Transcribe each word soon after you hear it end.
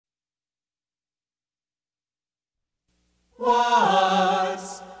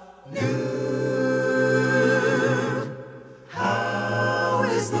What's new? How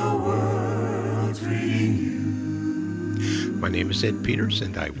is the world treating you? My name is Ed Peters,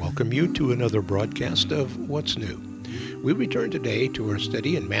 and I welcome you to another broadcast of What's New. We return today to our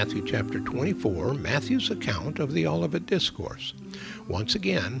study in Matthew chapter 24, Matthew's account of the Olivet Discourse. Once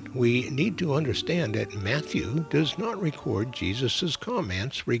again, we need to understand that Matthew does not record Jesus'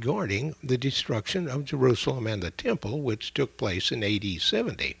 comments regarding the destruction of Jerusalem and the temple, which took place in AD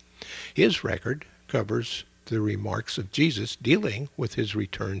 70. His record covers the remarks of Jesus dealing with his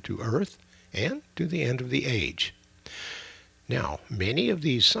return to earth and to the end of the age. Now, many of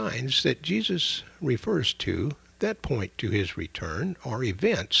these signs that Jesus refers to that point to his return are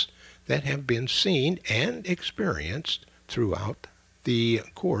events that have been seen and experienced throughout the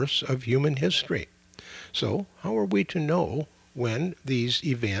course of human history. So, how are we to know when these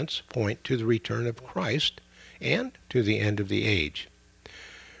events point to the return of Christ and to the end of the age?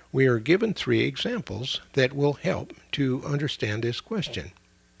 We are given three examples that will help to understand this question.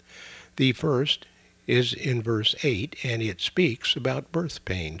 The first is in verse 8, and it speaks about birth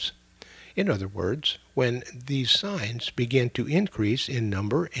pains. In other words, when these signs begin to increase in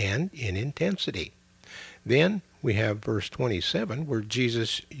number and in intensity. Then we have verse 27, where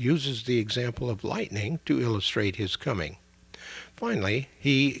Jesus uses the example of lightning to illustrate his coming. Finally,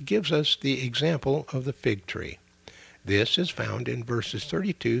 he gives us the example of the fig tree. This is found in verses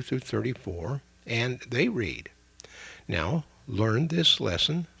 32 through 34, and they read, "Now learn this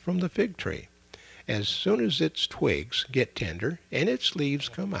lesson from the fig tree. As soon as its twigs get tender and its leaves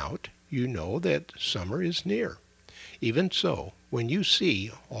come out, you know that summer is near. Even so, when you see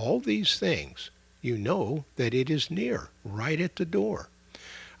all these things, you know that it is near, right at the door.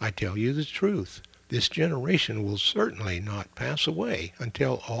 I tell you the truth, this generation will certainly not pass away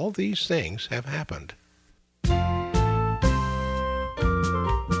until all these things have happened."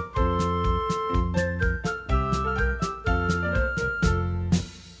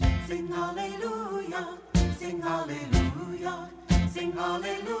 Sing hallelujah, sing hallelujah, sing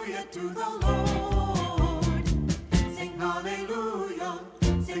hallelujah to the Lord. Sing hallelujah,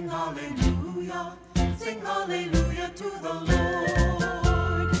 sing hallelujah, sing hallelujah to the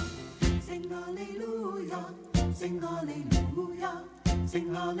Lord. Sing hallelujah, sing hallelujah,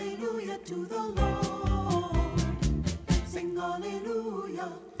 sing hallelujah to the Lord. Sing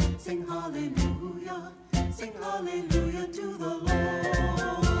hallelujah, sing hallelujah, sing hallelujah to the Lord.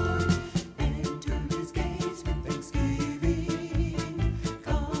 Enter his gates with thanksgiving,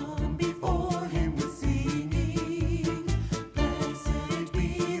 come before him with singing. Blessed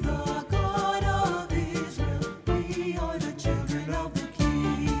be the God of Israel, we are the children of the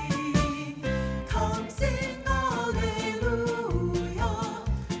King. Come sing hallelujah,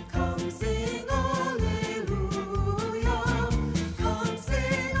 come sing hallelujah, come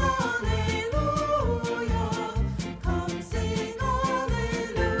sing hallelujah, come sing hallelujah, come sing hallelujah, sing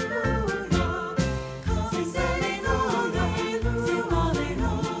hallelujah, come sing hallelujah to the Lord.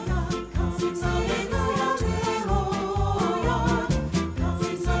 Come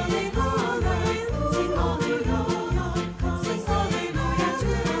sing hallelujah, sing hallelujah, come sing hallelujah to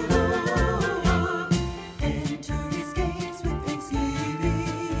the Lord. Enter his gates with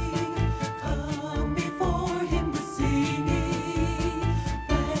thanksgiving, come before him with singing.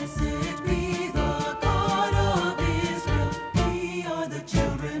 Blessed be the God of Israel, we are the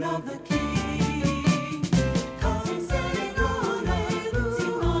children of the King. Come sing hallelujah,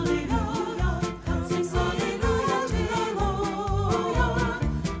 sing hallelujah, come sing hallelujah to the Lord.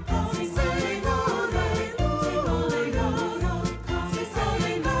 Come sing hallelujah, sing hallelujah, come sing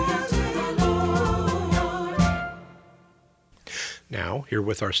hallelujah to the Lord. Now, here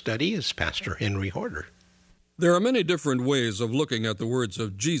with our study is Pastor Henry Horder. There are many different ways of looking at the words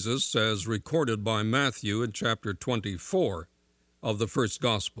of Jesus as recorded by Matthew in chapter 24 of the first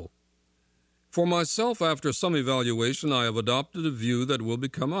gospel. For myself, after some evaluation, I have adopted a view that will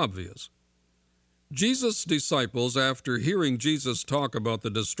become obvious. Jesus' disciples, after hearing Jesus talk about the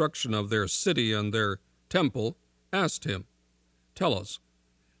destruction of their city and their temple, asked him, "Tell us,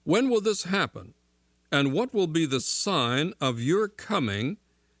 when will this happen? And what will be the sign of your coming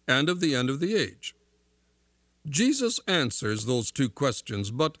and of the end of the age?" Jesus answers those two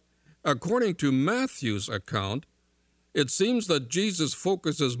questions, but according to Matthew's account, it seems that Jesus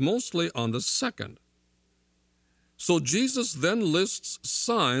focuses mostly on the second. So Jesus then lists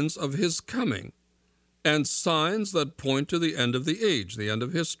signs of his coming and signs that point to the end of the age, the end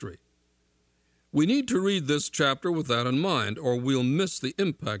of history. We need to read this chapter with that in mind, or we'll miss the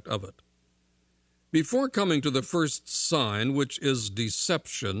impact of it. Before coming to the first sign, which is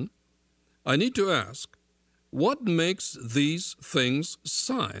deception, I need to ask, What makes these things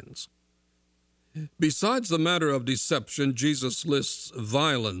signs? Besides the matter of deception, Jesus lists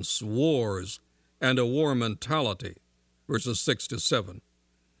violence, wars, and a war mentality, verses 6 to 7.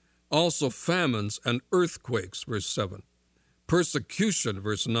 Also famines and earthquakes, verse 7. Persecution,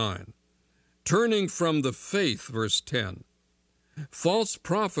 verse 9. Turning from the faith, verse 10. False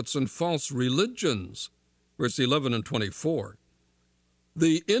prophets and false religions, verse 11 and 24.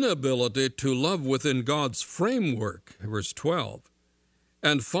 The inability to love within God's framework, verse 12.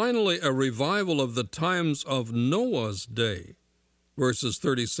 And finally, a revival of the times of Noah's day, verses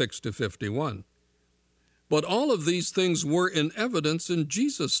 36 to 51. But all of these things were in evidence in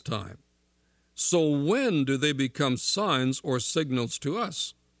Jesus' time. So when do they become signs or signals to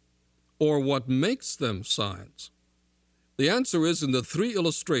us? Or what makes them signs? The answer is in the three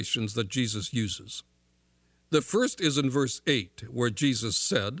illustrations that Jesus uses. The first is in verse 8, where Jesus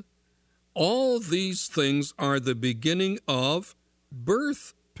said, "All these things are the beginning of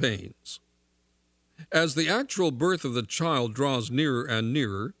birth pains." As the actual birth of the child draws nearer and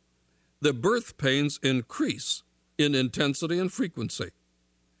nearer, the birth pains increase in intensity and frequency.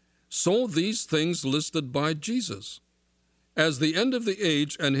 So these things listed by Jesus. As the end of the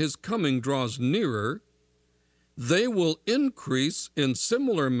age and his coming draws nearer, they will increase in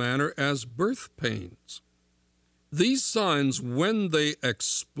similar manner as birth pains. These signs, when they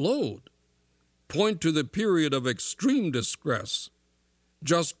explode, point to the period of extreme distress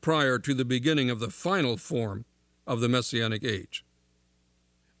just prior to the beginning of the final form of the Messianic age.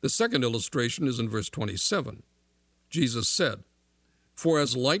 The second illustration is in verse 27. Jesus said, "For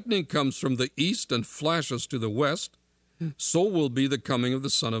as lightning comes from the east and flashes to the west, so will be the coming of the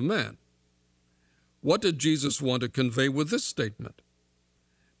Son of Man." What did Jesus want to convey with this statement?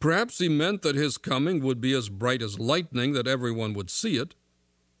 Perhaps he meant that his coming would be as bright as lightning, that everyone would see it.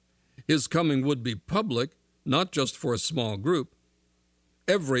 His coming would be public, not just for a small group.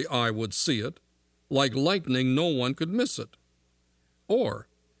 Every eye would see it. Like lightning, no one could miss it. Or,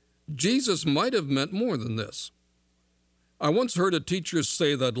 Jesus might have meant more than this. I once heard a teacher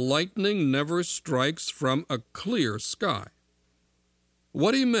say that lightning never strikes from a clear sky.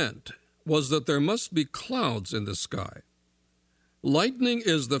 What he meant was that there must be clouds in the sky. Lightning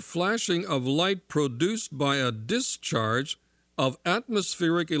is the flashing of light produced by a discharge of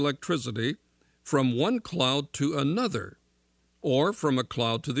atmospheric electricity from one cloud to another, or from a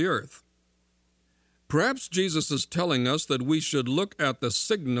cloud to the earth. Perhaps Jesus is telling us that we should look at the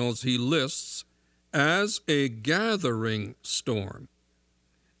signals he lists as a gathering storm.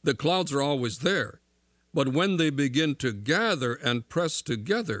 The clouds are always there, but when they begin to gather and press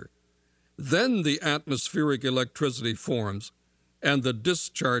together, then the atmospheric electricity forms and the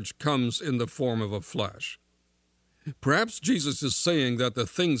discharge comes in the form of a flash. Perhaps Jesus is saying that the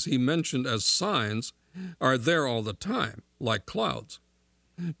things he mentioned as signs are there all the time, like clouds.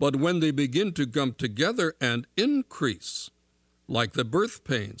 But when they begin to come together and increase, like the birth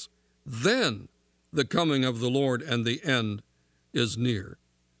pains, then the coming of the Lord and the end is near.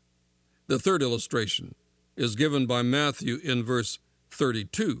 The third illustration is given by Matthew in verse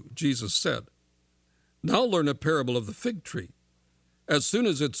 32. Jesus said, "Now learn a parable of the fig tree. As soon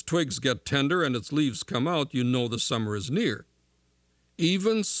as its twigs get tender and its leaves come out, you know the summer is near.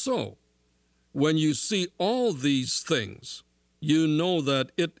 Even so, when you see all these things, you know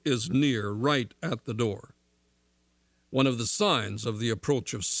that it is near, right at the door." One of the signs of the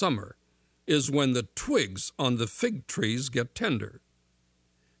approach of summer is when the twigs on the fig trees get tender.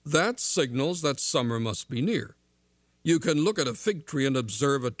 That signals that summer must be near. You can look at a fig tree and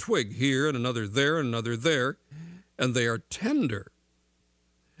observe a twig here and another there and another there, and they are tender.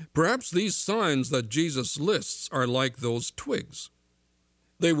 Perhaps these signs that Jesus lists are like those twigs.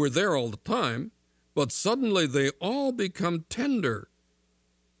 They were there all the time, but suddenly they all become tender.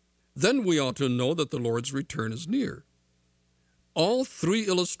 Then we ought to know that the Lord's return is near. All three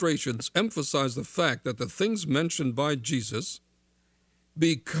illustrations emphasize the fact that the things mentioned by Jesus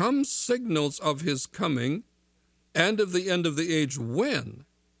become signals of his coming and of the end of the age when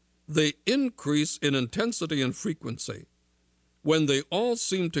they increase in intensity and frequency. When they all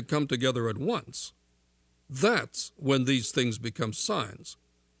seem to come together at once, that's when these things become signs.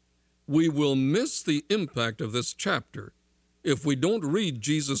 We will miss the impact of this chapter if we don't read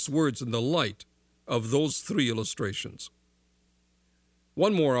Jesus' words in the light of those three illustrations.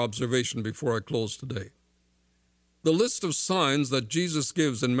 One more observation before I close today. The list of signs that Jesus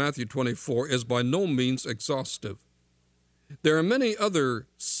gives in Matthew 24 is by no means exhaustive. There are many other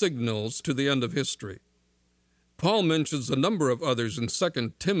signals to the end of history. Paul mentions a number of others in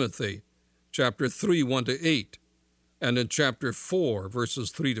 2 Timothy chapter 3, 1 to 8, and in chapter 4,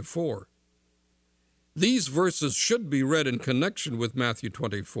 verses 3 to 4. These verses should be read in connection with Matthew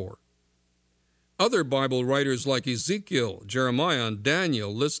 24. Other Bible writers like Ezekiel, Jeremiah, and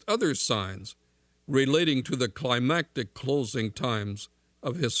Daniel list other signs relating to the climactic closing times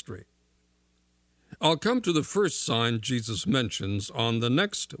of history. I'll come to the first sign Jesus mentions on the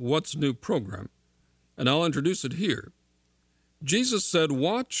next What's New program, and I'll introduce it here. Jesus said,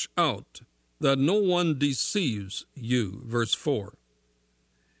 "Watch out that no one deceives you," verse 4.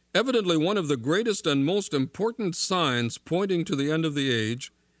 Evidently, one of the greatest and most important signs pointing to the end of the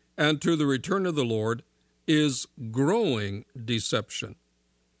age and to the return of the Lord is growing deception.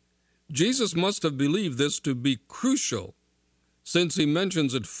 Jesus must have believed this to be crucial, since he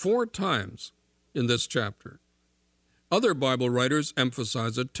mentions it 4 times in this chapter. Other Bible writers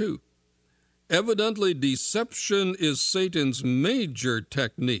emphasize it too. Evidently, deception is Satan's major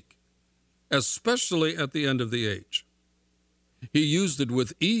technique, especially at the end of the age. He used it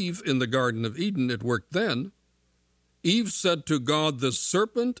with Eve in the Garden of Eden. It worked then. Eve said to God, "The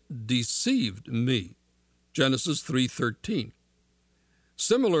serpent deceived me," Genesis 3:13.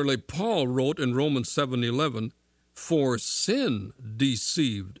 Similarly, Paul wrote in Romans 7:11, "For sin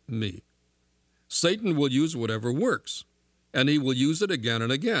deceived me." Satan will use whatever works, and he will use it again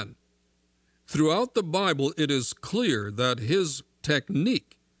and again. Throughout the Bible, it is clear that his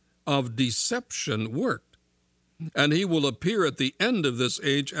technique of deception worked, and he will appear at the end of this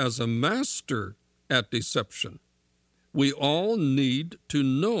age as a master at deception. We all need to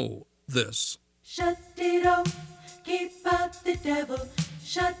know this. Shut it off, keep out the devil.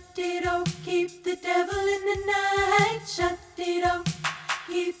 Shut it off, keep the devil in the night. Shut it off,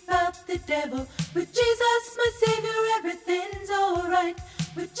 keep out the devil. With Jesus, my Savior, everything's alright.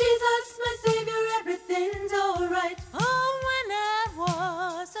 With Jesus, my Savior, everything's alright. Oh, when I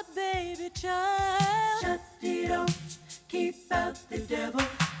was a baby child. Shut it off, keep out the devil.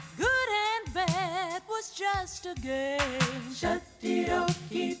 Good and bad was just a game. Shut it off,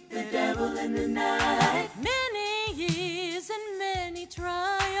 keep the devil in the night. Many years and many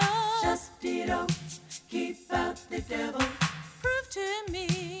trials. Shut it off, keep out the devil. Prove to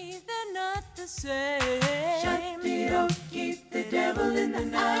me they're not the same. Shut it off, keep the devil in the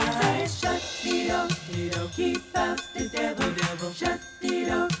night. Shut it off, keep out the devil. Shut it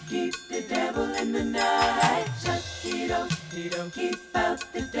off, keep the devil in the night. Shut it off, keep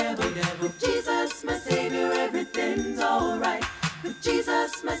out the devil. With Jesus, my Savior, everything's alright. With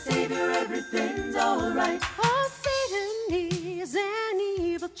Jesus, my Savior, everything's alright. Oh, Satan is an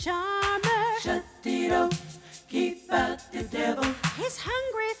evil charmer. Shut it off, keep out the devil. He's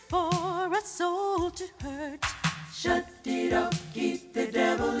hungry for a soul to hurt. Shut it off, keep the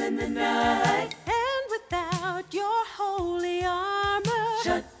devil in the night. And without your holy armor,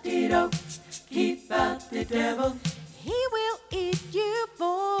 shut it off, keep out the devil. He will eat you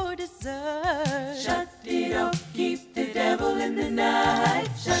for dessert. Shut it off, keep the devil in the night.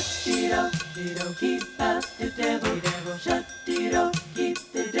 Shut it off, keep out the devil. Shut it off, keep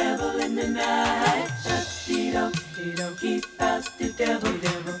the devil in the night. Shut it off, keep out the devil.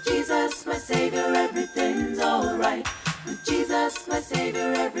 Jesus, my Savior, everything's alright. With Jesus, my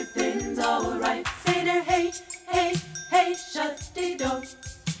Savior, everything's alright. Say there, hey, hey, hey, shut it off.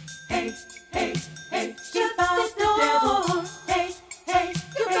 Hey, hey, hey, keep out the devil. Hey, hey,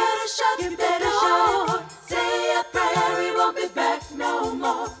 you better shut the door. Say a prayer, he won't be back no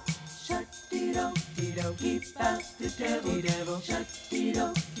more. Shut it off, keep out the devil. Shut it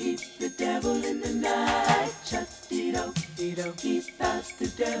off, keep the devil in the night. Shut it off, keep out the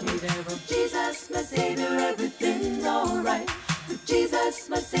devil. Jesus, my Savior, everything's alright. With Jesus,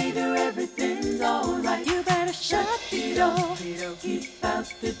 my Savior, everything's alright. You better shut the door, keep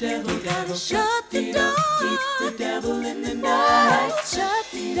out the devil. You gotta shut the door, keep the devil in the night. Shut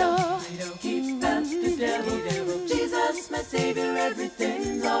the door, keep out the devil. Jesus, my Savior,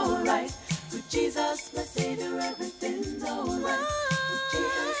 everything's alright. With Jesus, my Savior, everything's alright. With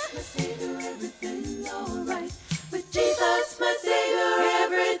Jesus, my Savior, everything's alright. With Jesus, my Savior,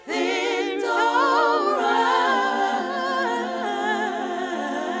 everything's alright.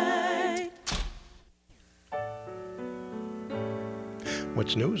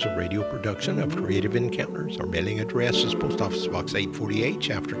 What's New is a radio production of Creative Encounters. Our mailing address is Post Office Box 848,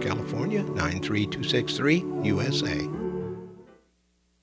 Shafter, California, 93263, USA.